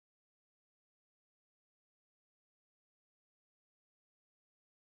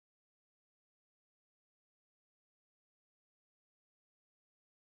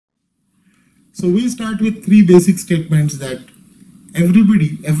So we start with three basic statements that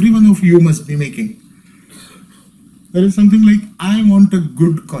every one of you must be making. There is something like, I want a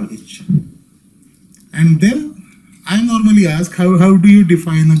good college. And then I normally ask, how do you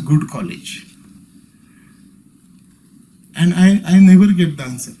define a good college? And I never get the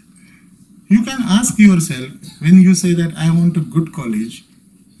answer. You can ask yourself, when you say that I want a good college,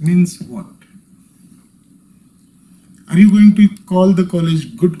 means what? Are you going to call the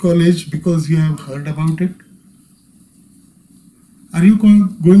college good college because you have heard about it? Are you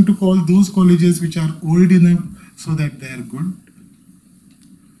going to call those colleges which are old enough so that they are good?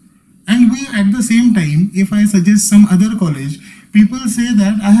 And we, at the same time, if I suggest some other college, people say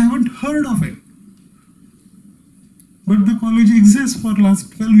that I haven't heard of it. But the college exists for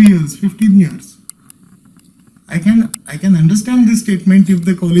last 12 years, 15 years. I can understand this statement if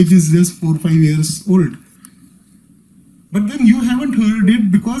the college is just 4 or 5 years old. But then you haven't heard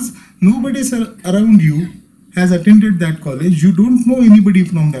it because nobody around you has attended that college. You don't know anybody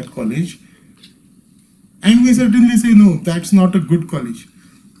from that college. And we certainly say, no, that's not a good college.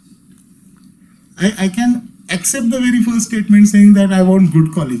 I can accept the very first statement saying that I want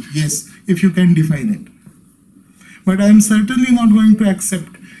good college. Yes, if you can define it. But I am certainly not going to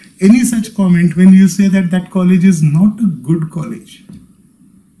accept any such comment when you say that that college is not a good college.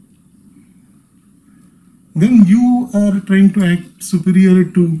 Then you are trying to act superior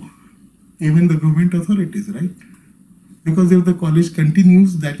to even the government authorities, right? Because if the college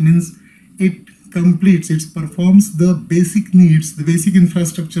continues, that means it completes, it performs the basic needs, the basic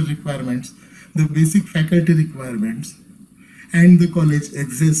infrastructure requirements, the basic faculty requirements, and the college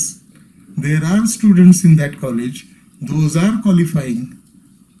exists. There are students in that college, those are qualifying,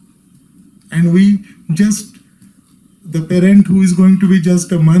 and we just, the parent who is going to be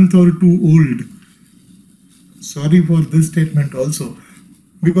just a month or two old, sorry for this statement also,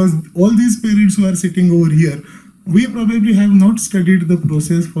 because all these parents who are sitting over here, we probably have not studied the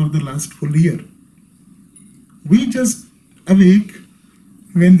process for the last full year. We just awake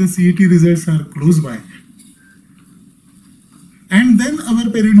when the CET results are close by. And then our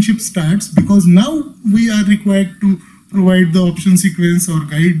parentship starts, because now we are required to provide the option sequence or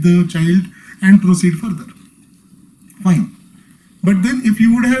guide the child and proceed further. Fine. But then if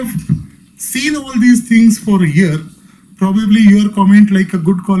you would have seen all these things for a year, probably your comment like a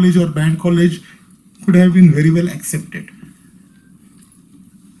good college or bad college could have been very well accepted.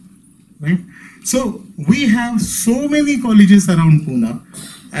 Right? So we have so many colleges around Pune,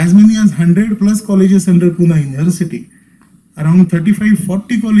 as many as 100 plus colleges under Pune University, around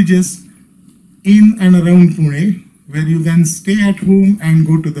 35-40 colleges in and around Pune, where you can stay at home and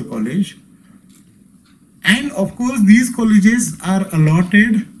go to the college. And of course, these colleges are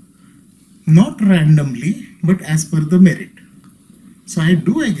allotted not randomly, but as per the merit. So I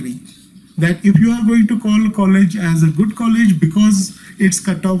do agree that if you are going to call a college as a good college because its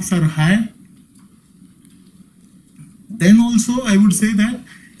cutoffs are high, then also I would say that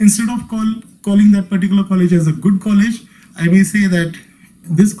instead of calling that particular college as a good college, I may say that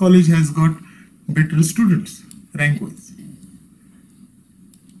this college has got better students rank-wise.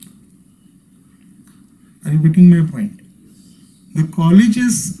 Are you getting my point? The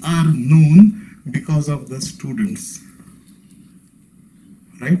colleges are known because of the students,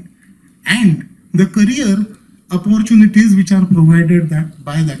 right? And the career opportunities which are provided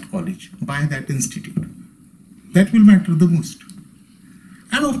by that college, by that institute. That will matter the most.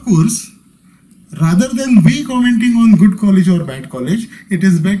 And of course, rather than we commenting on good college or bad college, it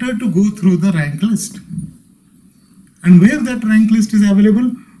is better to go through the rank list. And where that rank list is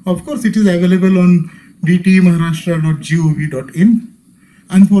available? Of course, it is available on dtmaharashtra.gov.in.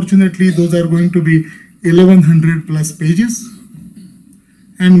 Unfortunately, those are going to be 1100 plus pages.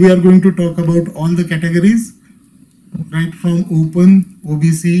 And we are going to talk about all the categories, right from open,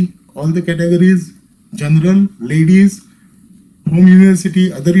 OBC, all the categories, general, ladies, home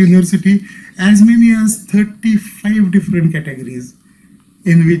university, other university, as many as 35 different categories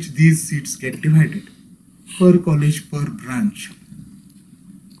in which these seats get divided per college, per branch.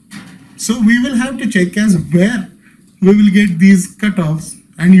 So we will have to check as where we will get these cutoffs,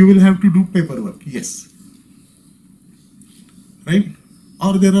 and you will have to do paperwork, yes. Right?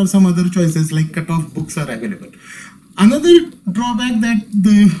 Or there are some other choices like cutoff books are available. Another drawback that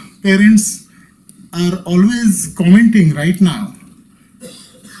the parents are always commenting right now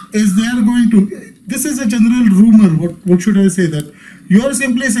is they are going to, this is a general rumor, what should I say, that you are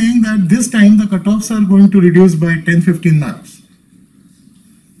simply saying that this time the cutoffs are going to reduce by 10-15 marks.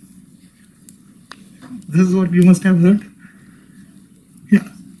 This is what you must have heard. Yeah.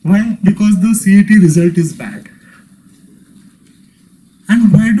 Why? Because the CET result is bad.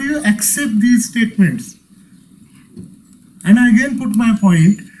 And why do you accept accept these statements. And I again put my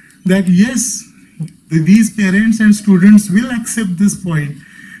point that yes, these parents and students will accept this point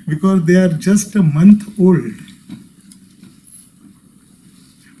because they are just a month old.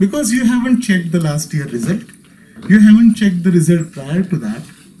 Because you haven't checked the last year result, you haven't checked the result prior to that,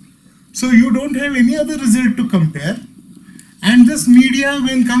 so you don't have any other result to compare. And this media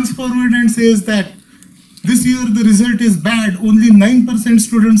when comes forward and says that this year the result is bad, only 9%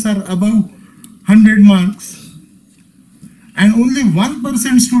 students are above 100 marks and only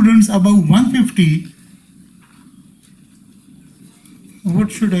 1% students above 150,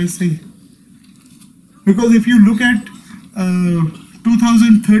 what should I say? Because if you look at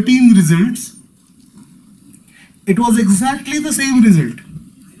 2013 results, it was exactly the same result.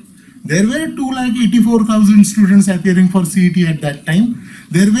 There were 2,84,000 students appearing for CET at that time.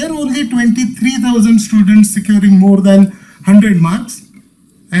 There were only 23,000 students securing more than 100 marks.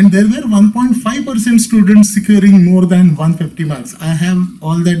 And there were 1.5% students securing more than 150 marks. I have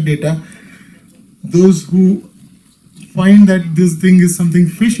all that data. Those who find that this thing is something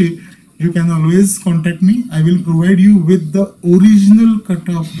fishy, you can always contact me. I will provide you with the original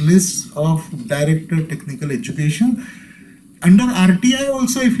cutoff list of Director Technical Education. Under RTI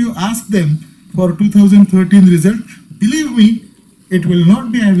also, if you ask them for 2013 result, believe me, it will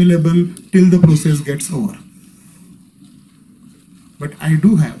not be available till the process gets over. But I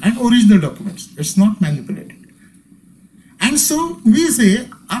do have and original documents. It's not manipulated. And so we say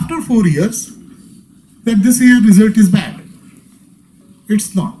after 4 years that this year result is bad.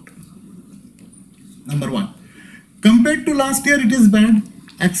 It's not. Number one. Compared to last year, it is bad.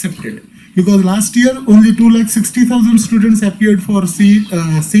 Accepted. Because last year only 2,60,000 students appeared for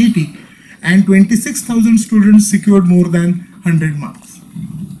CET and 26,000 students secured more than 100 marks.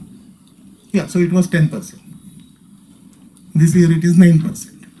 Yeah, so it was 10%. This year it is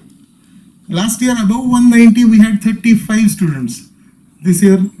 9%. Last year above 190 we had 35 students. This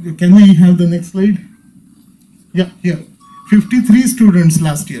year, can we have the next slide? Yeah, here. 53 students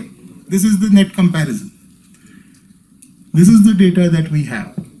last year. This is the net comparison. This is the data that we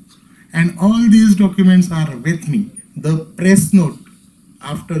have. And all these documents are with me. The press note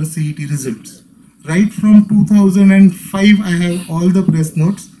after CET results. Right from 2005 I have all the press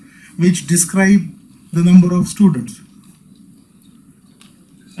notes which describe the number of students.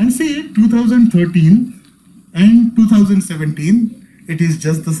 And see 2013 and 2017, it is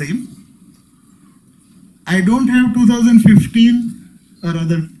just the same. I don't have 2015 or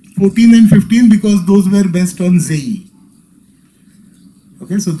rather 14 and 15 because those were based on JEE.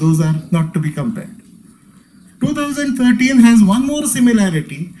 Okay, so those are not to be compared. 2013 has one more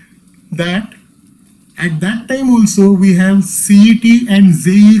similarity, that at that time also we have CET and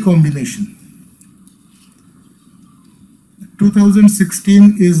JEE combination.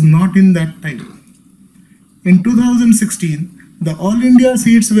 2016 is not in that time. In 2016, the All India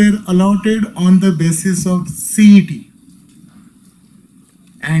seats were allotted on the basis of CET.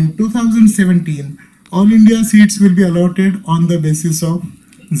 And 2017, All India seats will be allotted on the basis of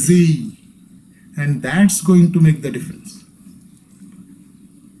JEE. And that's going to make the difference.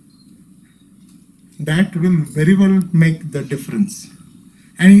 That will very well make the difference.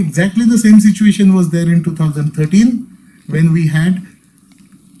 And exactly the same situation was there in 2013 when we had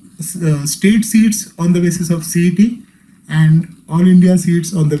state seats on the basis of CET and All India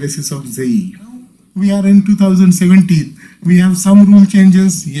seats on the basis of JEE. We are in 2017. We have some rule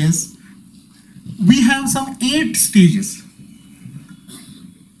changes, yes. We have some 8 stages.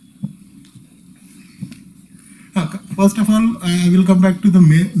 First of all, I will come back to the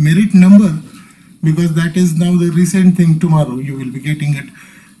merit number because that is now the recent thing. Tomorrow you will be getting it.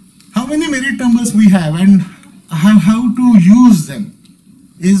 How many merit numbers we have and how to use them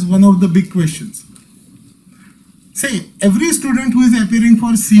is one of the big questions. Say, every student who is appearing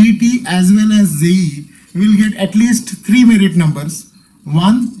for CET as well as JEE will get at least 3 merit numbers.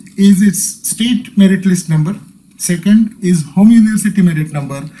 One is its state merit list number, second is home university merit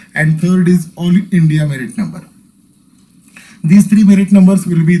number, and third is All India merit number. These 3 merit numbers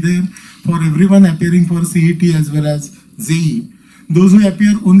will be there for everyone appearing for CET as well as JEE. Those who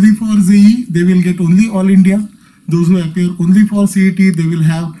appear only for JEE, they will get only All India. Those who appear only for CET, they will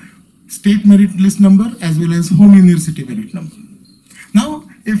have state merit list number as well as home university merit number. Now,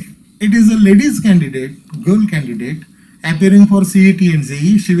 if it is a ladies candidate, girl candidate, appearing for CET and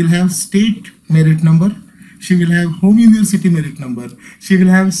JEE, she will have state merit number, she will have home university merit number, she will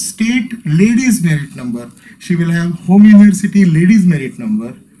have state ladies merit number, she will have home university ladies merit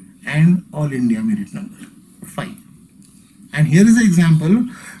number, and All India merit number. 5. And here is an example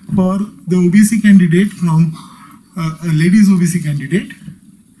for the OBC candidate from a ladies OBC candidate.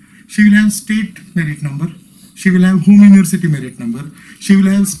 she will have state merit number, she will have home university merit number, she will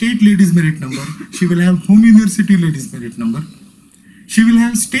have state ladies merit number, she will have home university ladies merit number, she will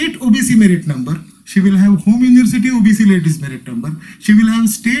have state OBC merit number, she will have home university OBC ladies merit number, she will have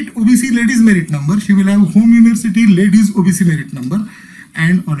state OBC ladies merit number, she will have home university ladies OBC merit number,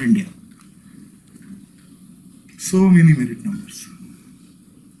 and all India. So many merit numbers.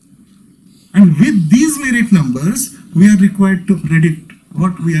 And with these merit numbers, we are required to predict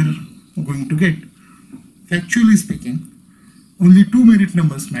what we are going to get. Factually speaking, only two merit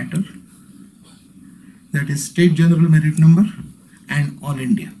numbers matter. That is state general merit number and all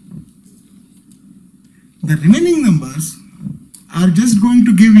India. The remaining numbers are just going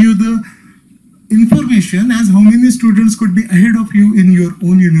to give you the information as how many students could be ahead of you in your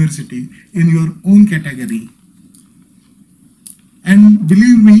own university, in your own category. And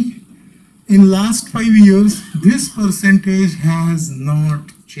believe me, in last 5 years, this percentage has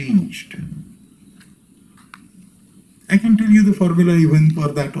not changed. I can tell you the formula even for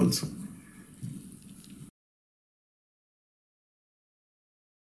that also.